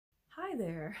Hi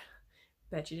there!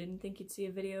 Bet you didn't think you'd see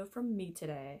a video from me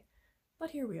today, but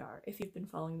here we are. If you've been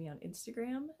following me on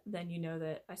Instagram, then you know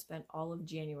that I spent all of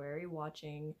January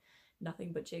watching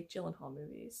nothing but Jake Gyllenhaal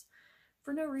movies.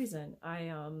 For no reason.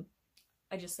 I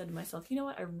just said to myself, you know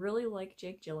what, I really like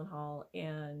Jake Gyllenhaal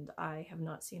and I have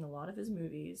not seen a lot of his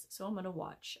movies, so I'm gonna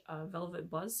watch.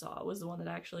 Velvet Buzzsaw was the one that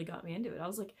actually got me into it. I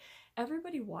was like,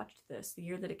 everybody watched this the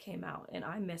year that it came out and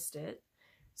I missed it,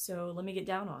 so let me get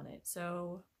down on it.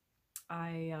 So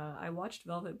I watched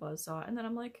Velvet Buzzsaw, and then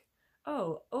I'm like,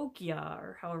 oh, Okja,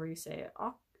 or however you say it,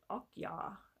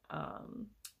 Okja,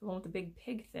 the one with the big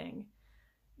pig thing,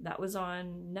 that was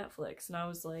on Netflix, and I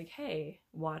was like, hey,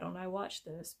 why don't I watch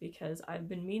this? Because I've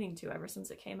been meaning to ever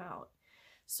since it came out.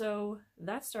 So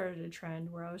that started a trend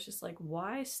where I was just like,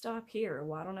 why stop here?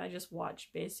 Why don't I just watch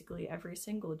basically every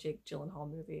single Jake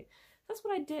Gyllenhaal movie? That's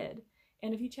what I did.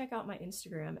 And if you check out my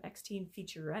Instagram, XTeen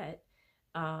Featurette,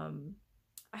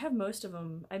 I have most of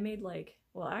them. I made like,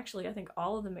 well, actually, I think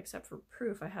all of them except for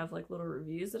Proof. I have like little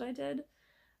reviews that I did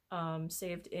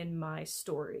saved in my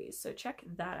stories. So check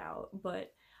that out.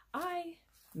 But I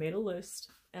made a list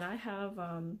and I have,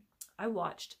 I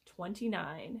watched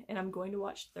 29 and I'm going to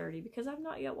watch 30 because I've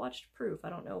not yet watched Proof. I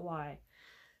don't know why.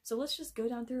 So let's just go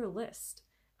down through a list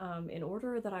in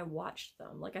order that I watched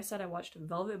them. Like I said, I watched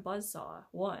Velvet Buzzsaw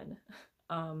 1.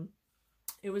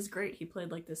 It was great. He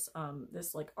played like this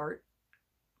like art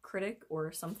critic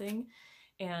or something,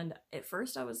 and at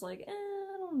first I was like,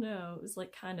 I don't know. It was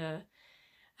like kind of,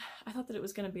 I thought that it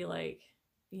was gonna be like,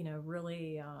 you know,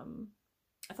 really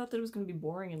I thought that it was gonna be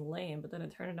boring and lame, but then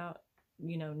it turned out,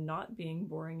 you know, not being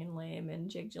boring and lame.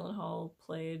 And Jake Gyllenhaal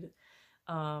played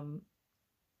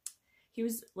he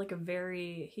was like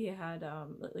he had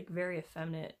like very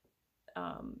effeminate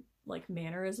like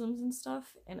mannerisms and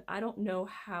stuff, and I don't know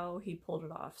how he pulled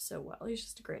it off so well. He's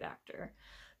just a great actor.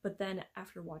 But then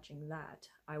after watching that,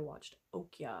 I watched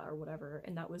Okja or whatever,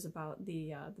 and that was about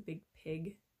the big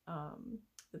pig.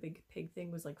 The big pig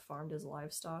thing was like farmed as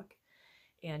livestock,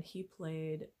 and he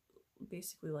played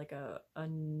basically like a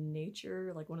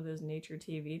nature, like one of those nature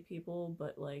TV people,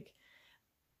 but like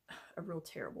a real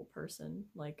terrible person.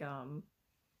 Like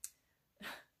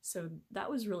so that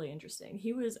was really interesting.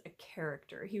 He was a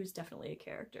character. He was definitely a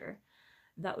character.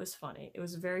 That was funny. It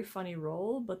was a very funny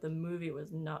role, but the movie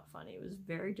was not funny. It was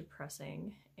very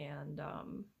depressing, and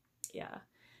yeah,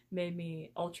 made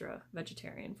me ultra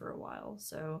vegetarian for a while.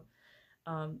 So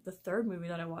the third movie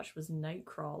that I watched was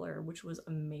Nightcrawler, which was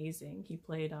amazing. He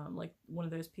played like one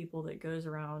of those people that goes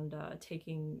around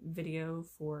taking video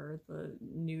for the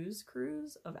news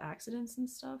crews of accidents and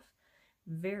stuff.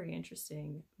 Very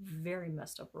interesting, very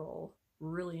messed up role.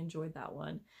 Really enjoyed that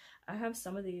one. I have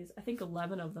some of these, I think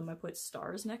 11 of them I put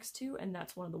stars next to, and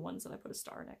that's one of the ones that I put a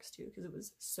star next to because it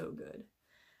was so good.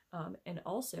 And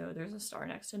also there's a star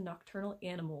next to Nocturnal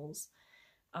Animals.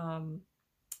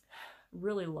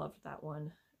 Really loved that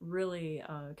one. Really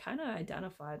kind of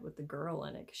identified with the girl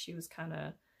in it because she was kind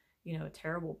of, you know, a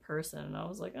terrible person, and I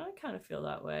was like, oh, I kind of feel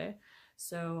that way.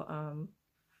 So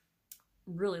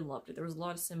really loved it. There was a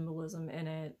lot of symbolism in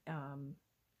it.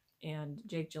 And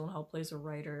Jake Gyllenhaal plays a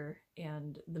writer,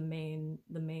 and the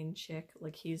main chick,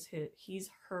 like he's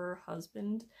her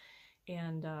husband,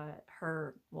 and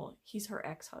he's her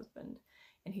ex-husband,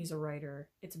 and he's a writer.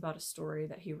 It's about a story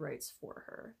that he writes for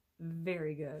her.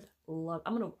 Very good.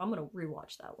 I'm gonna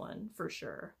rewatch that one for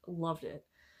sure. Loved it.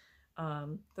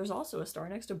 There's also a star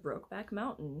next to Brokeback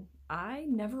Mountain. I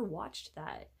never watched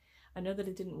that. I know that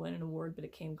it didn't win an award, but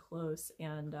it came close,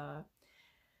 and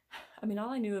I mean,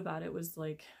 all I knew about it was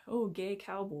like, oh, gay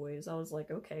cowboys. I was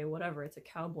like, okay, whatever, it's a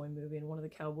cowboy movie and one of the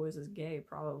cowboys is gay,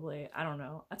 probably. I don't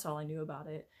know. That's all I knew about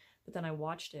it. But then I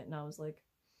watched it and I was like,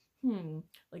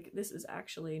 like this is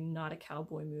actually not a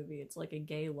cowboy movie. It's like a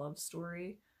gay love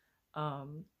story.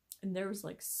 And there was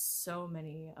like so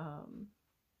many,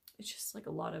 it's just like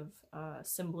a lot of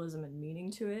symbolism and meaning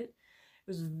to it. It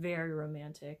was very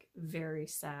romantic, very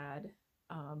sad,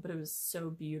 but it was so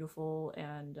beautiful.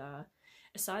 And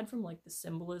aside from like the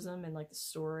symbolism and like the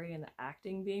story and the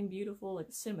acting being beautiful, like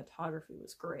the cinematography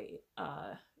was great.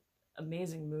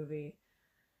 Amazing movie.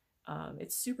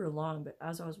 It's super long, but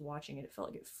as I was watching it, it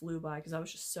felt like it flew by because I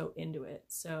was just so into it.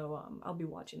 So I'll be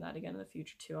watching that again in the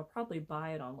future too. I'll probably buy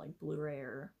it on like Blu-ray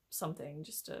or something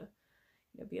just to,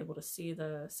 you know, be able to see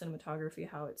the cinematography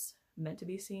how it's meant to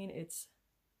be seen. It's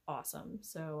awesome.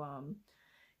 So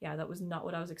yeah, that was not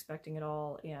what I was expecting at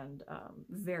all, and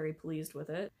very pleased with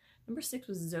it. Number 6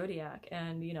 was Zodiac,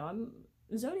 and you know,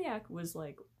 Zodiac was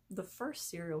like the first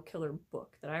serial killer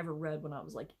book that I ever read when I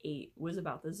was like 8 was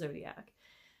about the Zodiac.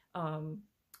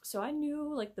 so I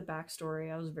knew like the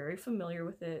backstory. I was very familiar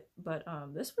with it, but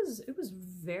it was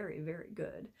very, very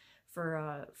good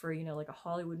for you know, like a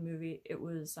Hollywood movie. It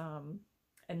was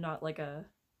and not like a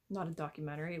not a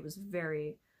documentary. It was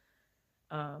very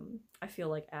I feel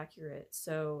like accurate.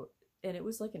 So, and it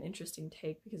was like an interesting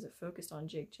take because it focused on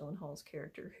Jake Gyllenhaal's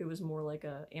character, who was more like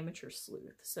a amateur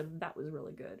sleuth. So that was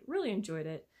really good. Really enjoyed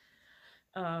it.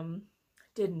 Um,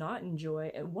 did not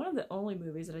enjoy, and one of the only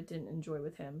movies that I didn't enjoy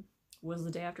with him was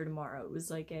The Day After Tomorrow. It was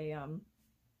like a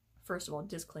first of all,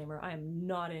 disclaimer, I am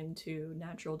not into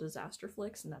natural disaster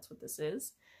flicks, and that's what this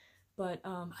is. But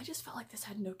I just felt like this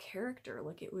had no character.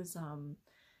 Like it was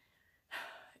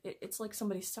it's like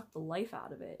somebody sucked the life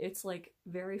out of it. It's like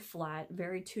very flat,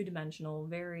 very two-dimensional,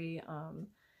 very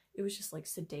it was just like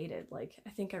sedated. Like I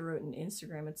think I wrote on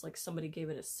Instagram, it's like somebody gave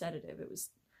it a sedative. It was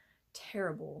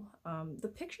terrible. The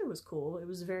picture was cool. It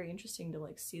was very interesting to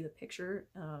like see the picture.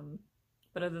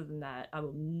 But other than that, I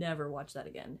will never watch that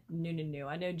again. No, no, no.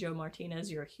 I know Joe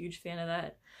Martinez, you're a huge fan of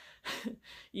that.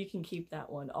 You can keep that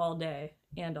one all day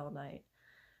and all night.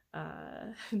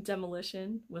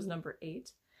 Demolition was number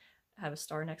 8. I have a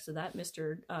star next to that.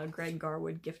 Mr. Greg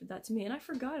Garwood gifted that to me, and I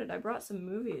forgot it. I brought some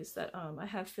movies that I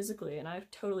have physically, and I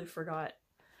totally forgot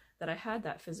that I had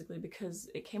that physically because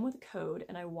it came with a code,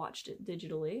 and I watched it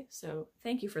digitally. So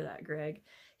thank you for that, Greg.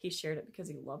 He shared it because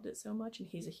he loved it so much, and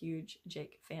he's a huge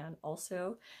Jake fan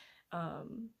also.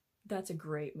 That's a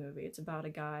great movie. It's about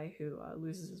a guy who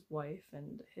loses his wife,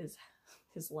 and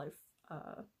his life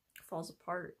falls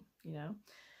apart, you know?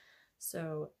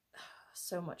 So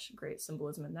much great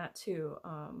symbolism in that too.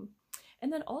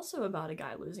 And then also about a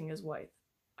guy losing his wife.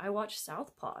 I watched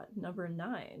Southpaw, number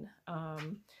 9.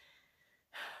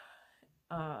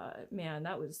 Man,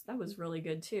 that was really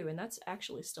good too, and that's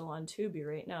actually still on Tubi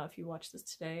right now. If you watch this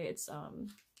today, it's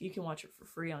you can watch it for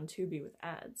free on Tubi with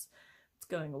ads. It's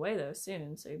going away though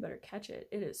soon, so you better catch it.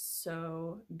 It is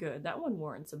so good. That one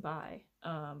warrants a buy.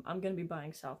 I'm gonna be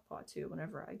buying Southpaw too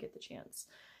whenever I get the chance,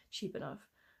 cheap enough.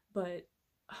 But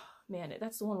man,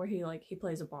 that's the one where he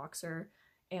plays a boxer,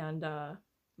 and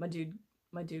my dude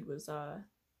was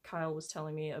Kyle was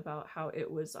telling me about how it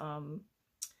was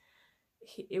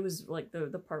it was like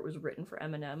the part was written for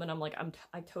Eminem, and I'm like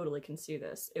I totally can see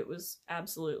this. It was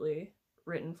absolutely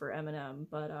written for Eminem,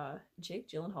 but Jake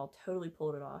Gyllenhaal totally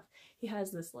pulled it off. He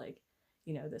has this like,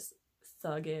 you know, this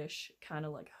thuggish kind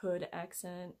of like hood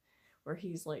accent where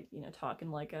he's like, you know, talking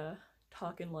like a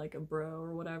bro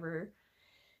or whatever.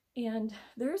 And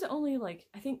there's only like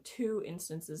I think 2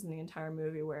 instances in the entire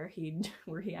movie where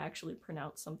he actually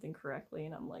pronounced something correctly,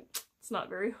 and I'm like, it's not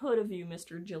very hood of you,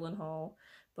 Mr. Gyllenhaal.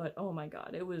 But oh my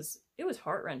god, it was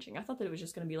heart-wrenching. I thought that it was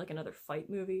just going to be like another fight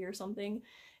movie or something,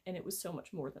 and it was so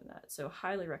much more than that. So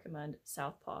highly recommend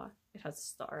Southpaw. It has a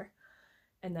star.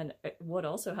 And then what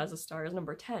also has a star is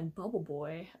number 10, Bubble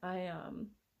Boy.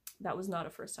 That was not a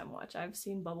first time watch. I've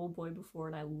seen Bubble Boy before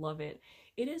and I love it.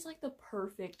 It is like the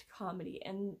perfect comedy,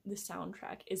 and the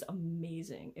soundtrack is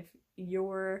amazing. If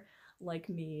you're like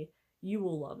me, you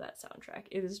will love that soundtrack.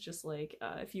 It is just like,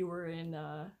 if you were in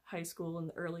high school in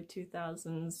the early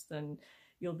 2000s, then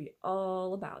you'll be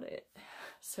all about it.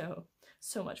 So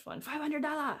much fun.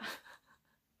 $500!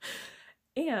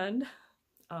 And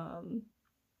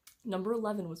number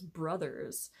 11 was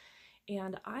Brothers.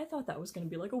 And I thought that was going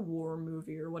to be like a war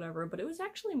movie or whatever, but it was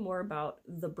actually more about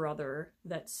the brother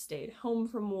that stayed home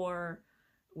from war,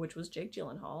 which was Jake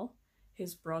Gyllenhaal.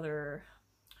 His brother,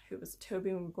 who was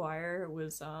Tobey Maguire,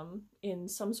 was in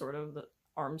some sort of the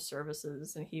armed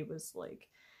services, and he was like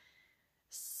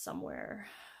somewhere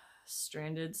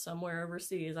stranded somewhere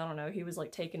overseas. I don't know. He was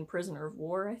like taken prisoner of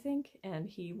war, I think, and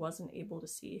he wasn't able to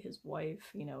see his wife,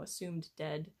 you know, assumed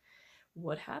dead.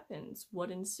 What happens?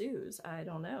 What ensues? I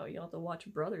don't know. You'll have to watch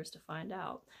Brothers to find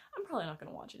out. I'm probably not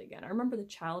going to watch it again. I remember the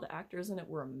child actors in it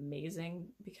were amazing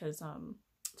because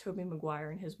Tobey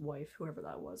Maguire and his wife, whoever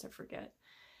that was, I forget,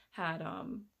 had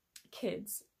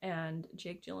kids, and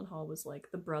Jake Gyllenhaal was like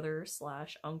the brother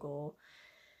slash uncle.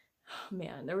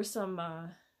 Man, there was some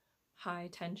high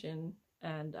tension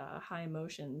and high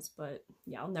emotions, but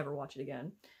yeah, I'll never watch it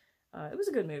again. It was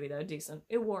a good movie though, decent.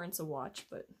 It warrants a watch,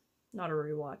 but not a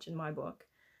rewatch in my book.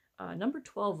 Number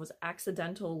 12 was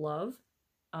Accidental Love,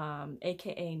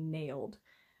 aka Nailed.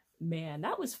 Man,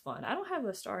 that was fun. I don't have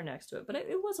a star next to it, but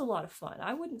it was a lot of fun.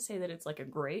 I wouldn't say that it's like a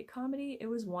great comedy. It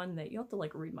was one that you have to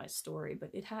like read my story,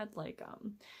 but it had like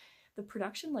the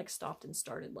production like stopped and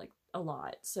started like a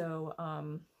lot. So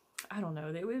I don't know.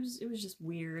 It was just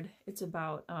weird. It's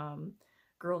about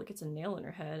girl that gets a nail in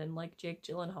her head, and like Jake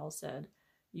Gyllenhaal said,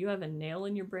 you have a nail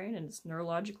in your brain and it's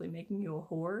neurologically making you a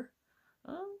whore.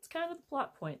 It's kind of the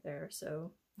plot point there.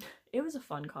 So it was a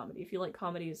fun comedy. If you like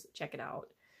comedies, check it out.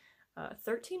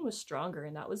 13 was stronger,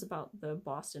 and that was about the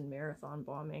Boston Marathon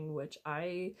bombing, which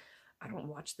I don't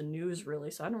watch the news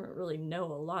really, so I don't really know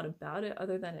a lot about it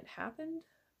other than it happened.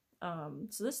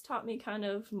 So this taught me kind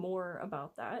of more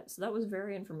about that. So that was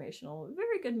very informational.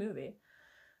 Very good movie.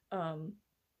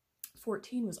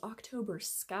 14 was October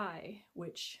Sky,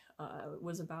 which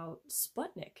was about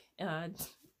Sputnik.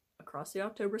 Across the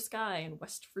October sky in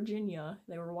West Virginia,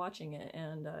 they were watching it,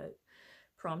 and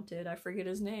prompted, I forget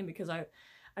his name, because I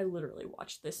literally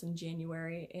watched this in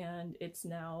January, and it's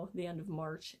now the end of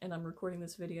March, and I'm recording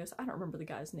this video, so I don't remember the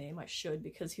guy's name. I should,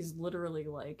 because he's literally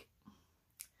like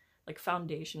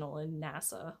foundational in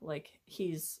NASA. Like,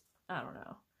 he's, I don't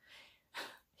know.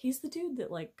 He's the dude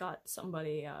that like got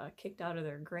somebody kicked out of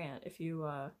their grant. If you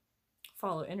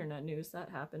follow internet news, that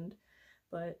happened.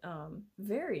 But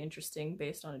very interesting,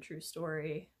 based on a true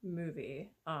story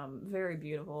movie. Very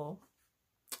beautiful,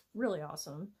 really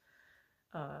awesome.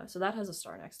 So that has a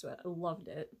star next to it. I loved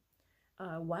it.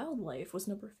 Wildlife was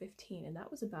number 15, and that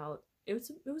was about, it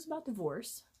was about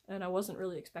divorce, and I wasn't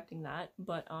really expecting that,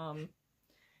 but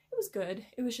it was good.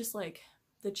 It was just like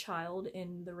the child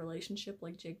in the relationship,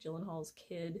 like Jake Gyllenhaal's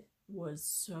kid, was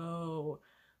so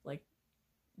like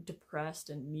depressed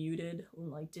and muted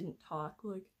and like didn't talk,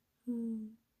 like I'm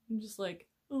just like,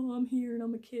 oh, I'm here and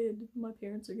I'm a kid, my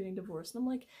parents are getting divorced, and I'm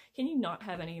like, can you not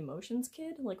have any emotions,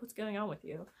 kid? Like, what's going on with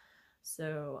you?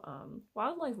 So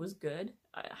Wildlife was good.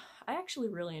 I actually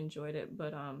really enjoyed it,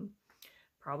 but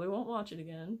probably won't watch it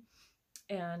again.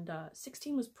 And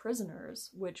 16 was Prisoners,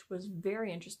 which was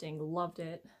very interesting. Loved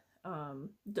it.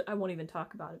 I won't even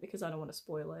talk about it because I don't want to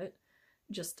spoil it.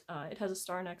 Just it has a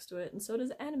star next to it, and so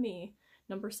does Enemy,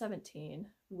 number 17,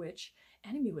 which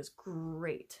Enemy was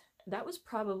great. That was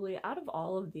probably, out of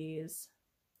all of these,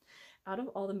 out of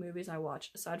all the movies I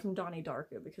watched, aside from Donnie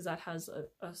Darko, because that has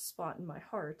a spot in my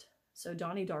heart, so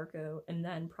Donnie Darko, and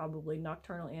then probably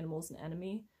Nocturnal Animals and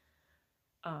Enemy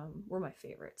were my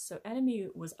favorites. So Enemy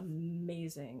was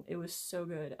amazing. It was so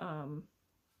good. And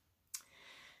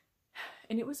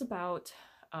it was about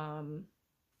a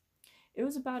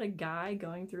guy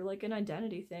going through like an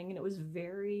identity thing, and it was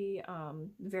very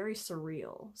very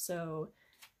surreal. So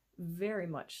very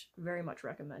much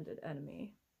recommended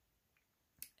Enemy.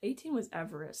 18 was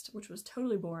Everest, which was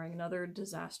totally boring. Another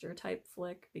disaster type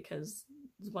flick, because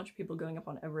there's a bunch of people going up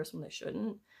on Everest when they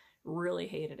shouldn't. Really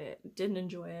hated it. Didn't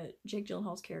enjoy it. Jake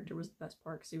Gyllenhaal's character was the best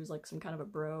part, because he was like some kind of a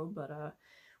bro, but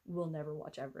will never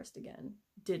watch Everest again.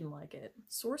 Didn't like it.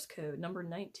 Source Code, number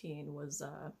 19, was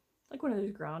like one of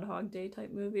those Groundhog Day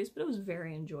type movies, but it was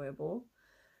very enjoyable.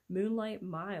 Moonlight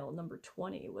Mile, number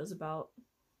 20, was about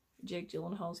Jake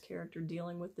Gyllenhaal's character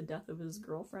dealing with the death of his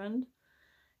girlfriend,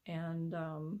 and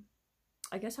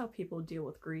I guess how people deal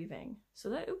with grieving.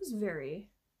 So that it was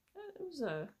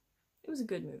a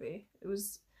good movie. It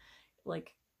was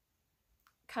like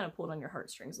kind of pulled on your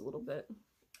heartstrings a little bit.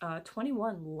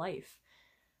 21 Life.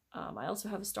 I also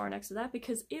have a star next to that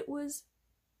because it was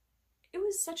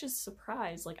such a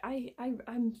surprise. Like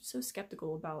I'm so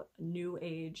skeptical about new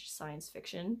age science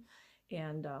fiction,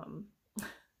 and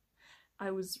I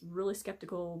was really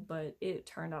skeptical, but it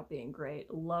turned out being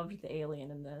great. Loved the alien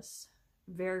in this.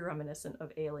 Very reminiscent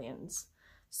of Aliens.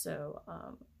 So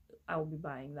I will be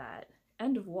buying that.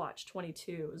 End of Watch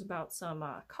 22 is about some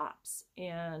cops,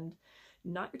 and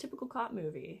not your typical cop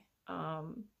movie.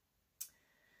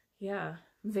 Yeah,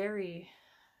 very.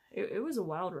 It was a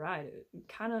wild ride. It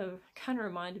kind of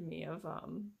reminded me of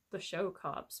the show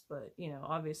Cops, but you know,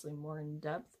 obviously more in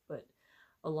depth. But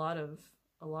a lot of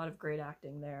great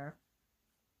acting there.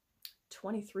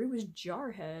 23 was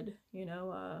Jarhead. You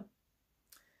know,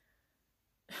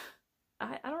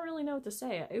 I don't really know what to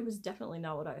say. It was definitely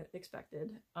not what I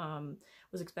expected.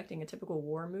 Was expecting a typical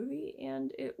war movie,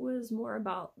 and it was more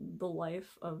about the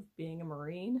life of being a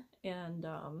Marine. And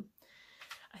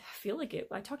I feel like it.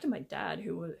 I talked to my dad,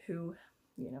 who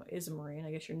you know is a Marine.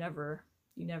 I guess you never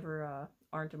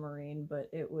aren't a Marine, but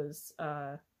it was.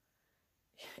 I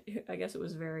guess it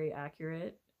was very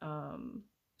accurate.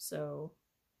 So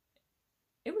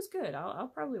it was good.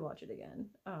 I'll probably watch it again.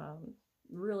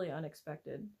 Really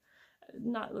unexpected.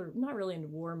 Not really into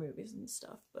war movies and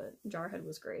stuff, but Jarhead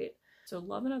was great. So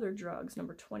Love and Other Drugs,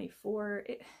 number 24.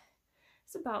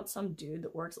 It's about some dude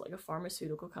that works at like a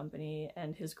pharmaceutical company,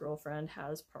 and his girlfriend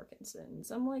has Parkinson's.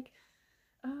 I'm like,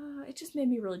 it just made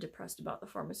me really depressed about the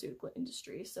pharmaceutical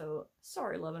industry. So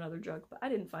sorry, Love and Other Drugs, but I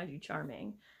didn't find you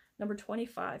charming. Number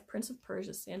 25, Prince of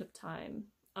Persia: Sand of Time.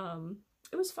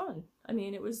 It was fun. I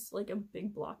mean, it was like a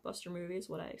big blockbuster movie is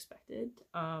what I expected.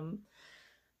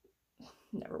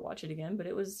 never watch it again, but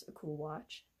it was a cool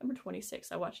watch. Number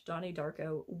 26, I watched Donnie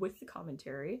Darko with the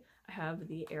commentary. I have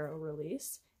the Arrow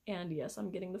release, and yes,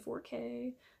 I'm getting the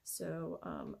 4K, so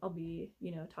I'll be,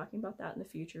 you know, talking about that in the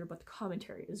future, but the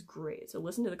commentary is great, so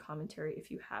listen to the commentary if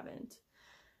you haven't.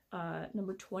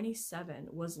 Number 27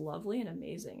 was Lovely and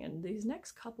Amazing, and these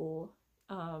next couple,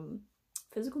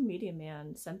 Physical Media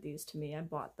Man sent these to me. I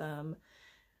bought them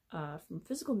from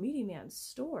Physical Media Man's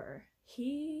store.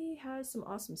 He has some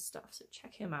awesome stuff, so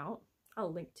check him out.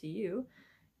 I'll link to you.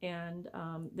 And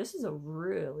this is a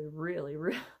really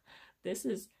this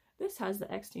has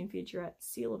the X-Teen Featurette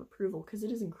seal of approval because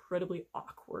it is incredibly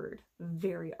awkward,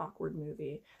 very awkward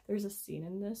movie. There's a scene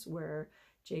in this where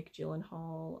Jake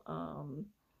Gyllenhaal,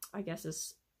 I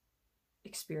guess,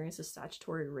 experiences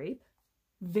statutory rape.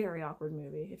 Very awkward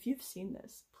movie. If you've seen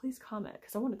this, please comment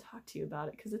because I want to talk to you about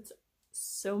it because there's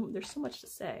so much to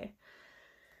say.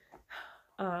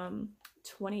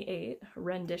 28,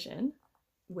 Rendition,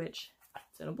 which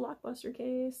it's in a Blockbuster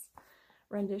case.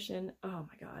 Rendition, oh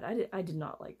my god, I did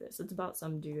not like this. It's about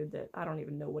some dude that I don't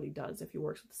even know what he does, if he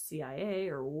works with the CIA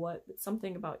or what,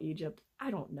 something about Egypt.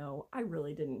 I don't know. I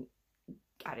really didn't,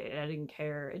 I didn't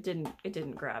care. It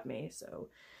didn't grab me, so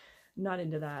not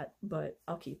into that, but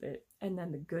I'll keep it. And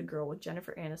then The Good Girl with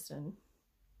Jennifer Aniston.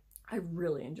 I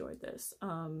really enjoyed this.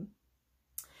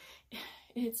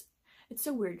 It's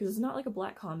so weird because it's not like a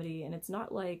black comedy, and it's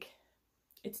not like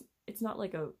a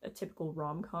typical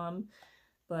rom-com,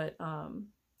 but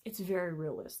it's very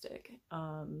realistic.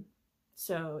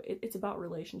 So it's about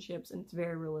relationships, and it's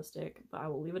very realistic, but I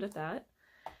will leave it at that.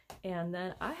 And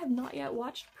then I have not yet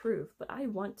watched Proof, but I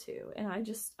want to, and I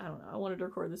don't know, I wanted to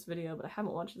record this video, but I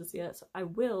haven't watched this yet, so I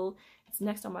will. It's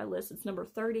next on my list. It's number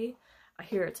 30. I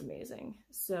hear it's amazing.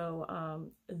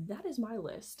 So that is my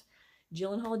list.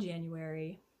 Gyllenhaal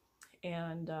January,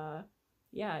 and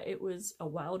yeah, it was a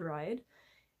wild ride.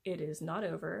 It is not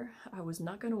over. I was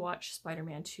not going to watch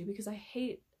Spider-Man 2 because I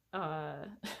hate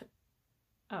comic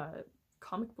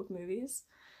book movies.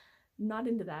 Not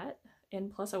into that. And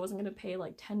plus I wasn't going to pay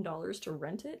like $10 to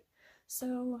rent it.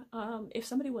 So if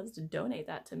somebody wants to donate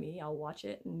that to me, I'll watch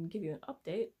it and give you an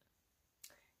update.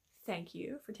 Thank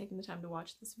you for taking the time to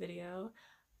watch this video.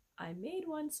 I made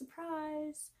one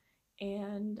surprise,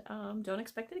 and don't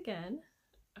expect it again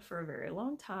for a very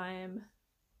long time,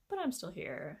 but I'm still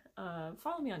here.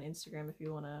 Follow me on Instagram if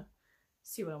you want to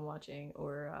see what I'm watching,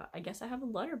 or I guess I have a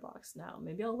Letterboxd now.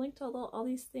 Maybe I'll link to all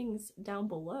these things down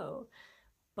below,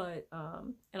 but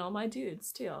and all my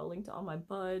dudes too. I'll link to all my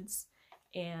buds,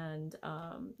 and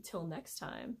till next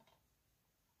time.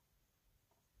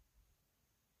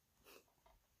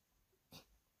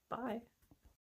 Bye.